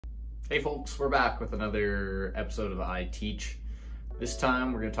Hey folks, we're back with another episode of I Teach. This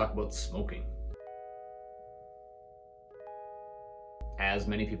time we're going to talk about smoking. As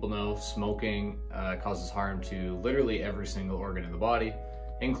many people know, smoking causes harm to literally every single organ in the body,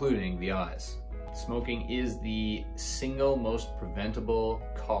 including the eyes. Smoking is the single most preventable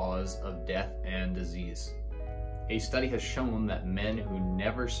cause of death and disease. A study has shown that men who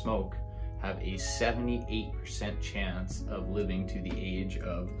never smoke have a 78% chance of living to the age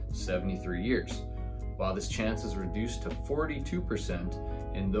of 73 years, while this chance is reduced to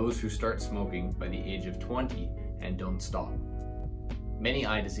 42% in those who start smoking by the age of 20 and don't stop. Many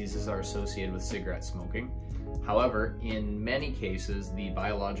eye diseases are associated with cigarette smoking. However, in many cases, the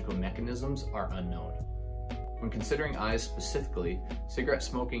biological mechanisms are unknown. When considering eyes specifically, cigarette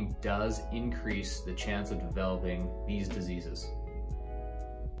smoking does increase the chance of developing these diseases.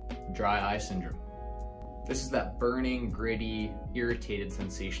 Dry eye syndrome. This is that burning, gritty, irritated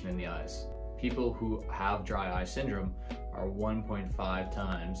sensation in the eyes. People who have dry eye syndrome are 1.5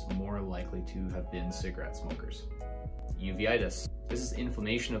 times more likely to have been cigarette smokers. Uveitis. This is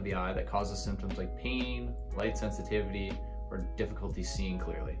inflammation of the eye that causes symptoms like pain, light sensitivity, or difficulty seeing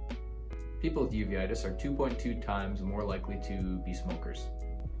clearly. People with uveitis are 2.2 times more likely to be smokers.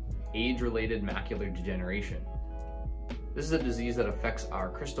 Age-related macular degeneration. This is a disease that affects our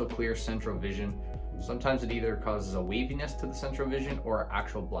crystal clear central vision. Sometimes it either causes a waviness to the central vision or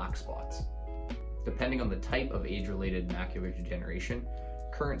actual black spots. Depending on the type of age-related macular degeneration,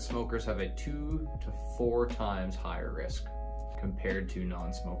 current smokers have a 2 to 4 times higher risk compared to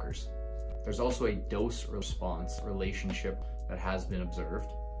non-smokers. There's also a dose-response relationship that has been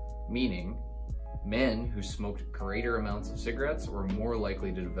observed, meaning men who smoked greater amounts of cigarettes were more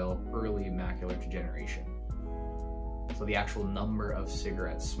likely to develop early macular degeneration. So the actual number of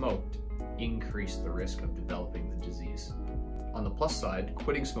cigarettes smoked increased the risk of developing the disease. On the plus side,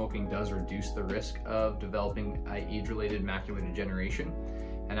 quitting smoking does reduce the risk of developing age-related macular degeneration,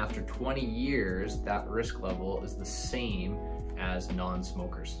 and after 20 years, that risk level is the same as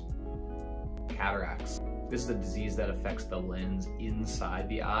non-smokers. Cataracts. This is a disease that affects the lens inside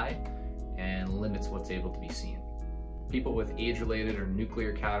the eye and limits what's able to be seen. People with age-related or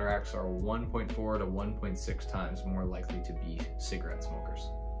nuclear cataracts are 1.4 to 1.6 times more likely to be cigarette smokers.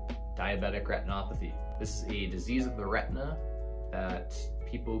 Diabetic retinopathy. This is a disease of the retina that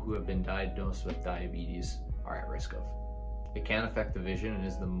people who have been diagnosed with diabetes are at risk of. It can affect the vision and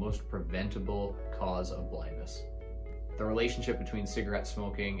is the most preventable cause of blindness. The relationship between cigarette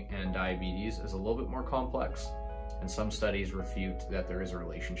smoking and diabetes is a little bit more complex, and some studies refute that there is a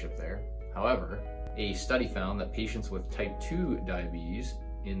relationship there. However, a study found that patients with type 2 diabetes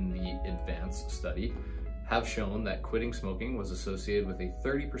in the advanced study have shown that quitting smoking was associated with a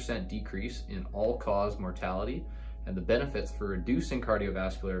 30% decrease in all-cause mortality, and the benefits for reducing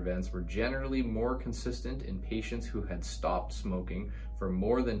cardiovascular events were generally more consistent in patients who had stopped smoking for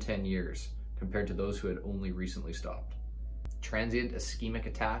more than 10 years compared to those who had only recently stopped. Transient ischemic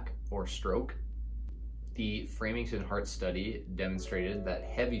attack or stroke. The Framingham Heart Study demonstrated that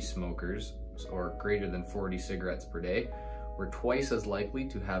heavy smokers, or greater than 40 cigarettes per day, were twice as likely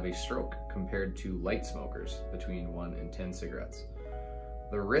to have a stroke compared to light smokers between 1 and 10 cigarettes.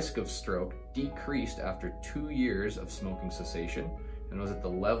 The risk of stroke decreased after 2 years of smoking cessation and was at the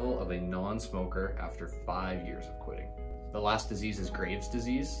level of a non-smoker after 5 years of quitting. The last disease is Graves'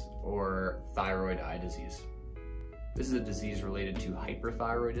 disease, or thyroid eye disease. This is a disease related to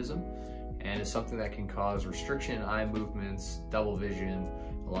hyperthyroidism and is something that can cause restriction in eye movements, double vision,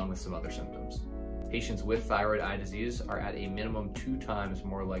 along with some other symptoms. Patients with thyroid eye disease are at a minimum 2 times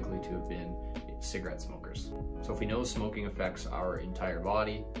more likely to have been cigarette smokers. So if we know smoking affects our entire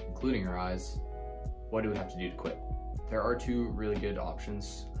body, including our eyes, what do we have to do to quit? There are 2 really good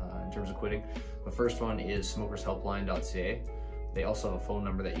options in terms of quitting. The first one is smokershelpline.ca. They also have a phone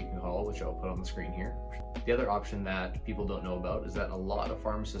number that you can call, which I'll put on the screen here. The other option that people don't know about is that a lot of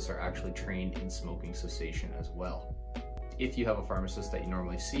pharmacists are actually trained in smoking cessation as well. If you have a pharmacist that you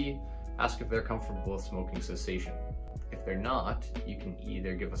normally see, ask if they're comfortable with smoking cessation. If they're not, you can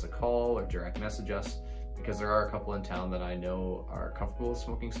either give us a call or direct message us, because there are a couple in town that I know are comfortable with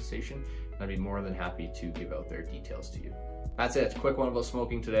smoking cessation, and I'd be more than happy to give out their details to you. That's it, quick one about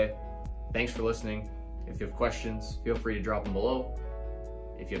smoking today. Thanks for listening. If you have questions, feel free to drop them below.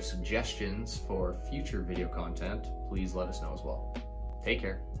 If you have suggestions for future video content, please let us know as well. Take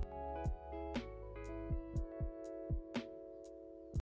care.